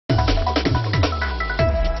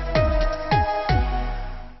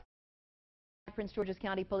Prince George's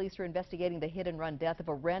County Police are investigating the hit-and-run death of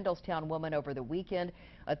a Randallstown woman over the weekend.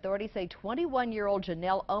 Authorities say 21-year-old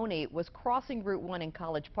Janelle Oney was crossing Route 1 in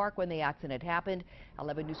College Park when the accident happened.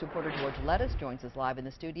 11 News reporter George Lettuce joins us live in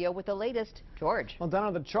the studio with the latest. George. Well,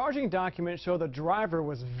 Donna, the charging documents show the driver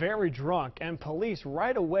was very drunk, and police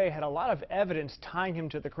right away had a lot of evidence tying him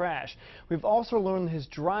to the crash. We've also learned his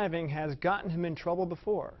driving has gotten him in trouble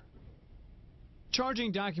before.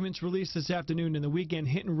 Charging documents released this afternoon in the weekend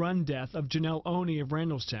hit-and-run death of Janelle Oney of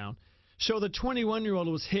Randallstown show the 21-year-old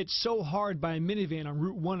was hit so hard by a minivan on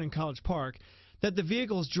Route 1 in College Park that the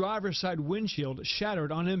vehicle's driver's side windshield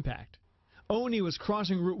shattered on impact. Oney was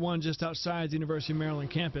crossing Route 1 just outside the University of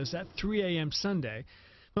Maryland campus at 3 a.m. Sunday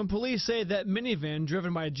when police say that minivan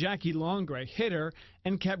driven by Jackie Longray hit her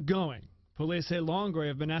and kept going. Police say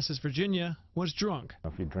Longray of Manassas, Virginia was drunk.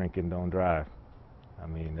 If you're drinking, don't drive. I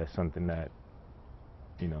mean, that's something that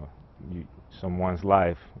someone's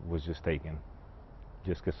life was just taken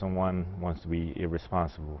just because someone wants to be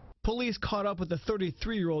irresponsible. Police caught up with the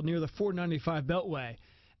 33-year-old near the 495 Beltway.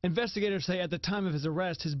 Investigators say at the time of his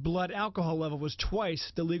arrest, his blood alcohol level was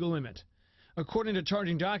twice the legal limit. According to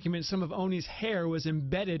charging documents, some of Oney's hair was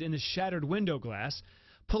embedded in the shattered window glass.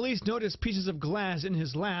 Police noticed pieces of glass in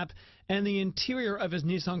his lap and the interior of his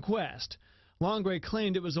Nissan Quest. Longray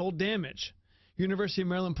claimed it was old damage. University of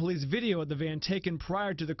Maryland police video of the van taken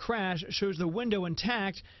prior to the crash shows the window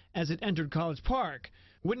intact as it entered College Park.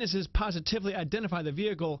 Witnesses positively identify the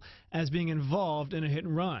vehicle as being involved in a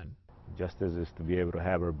hit-and-run. Justice is to be able to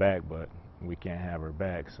have her back, but we can't have her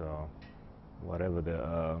back, so whatever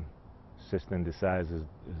the system decides is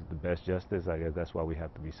the best justice, I guess that's what we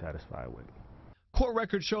have to be satisfied with. Court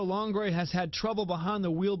records show Longray has had trouble behind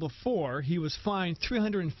the wheel before. He was fined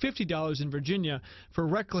 $350 in Virginia for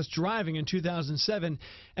reckless driving in 2007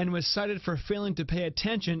 and was cited for failing to pay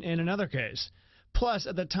attention in another case. Plus,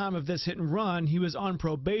 at the time of this hit and run, he was on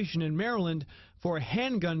probation in Maryland for a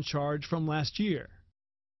handgun charge from last year.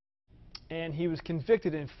 And he was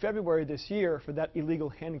convicted in February this year for that illegal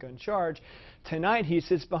handgun charge. Tonight he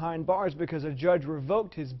sits behind bars because a judge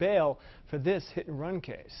revoked his bail for this hit-and-run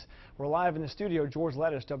case. We're live in the studio. George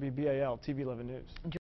Lettuce, WBAL-TV 11 News.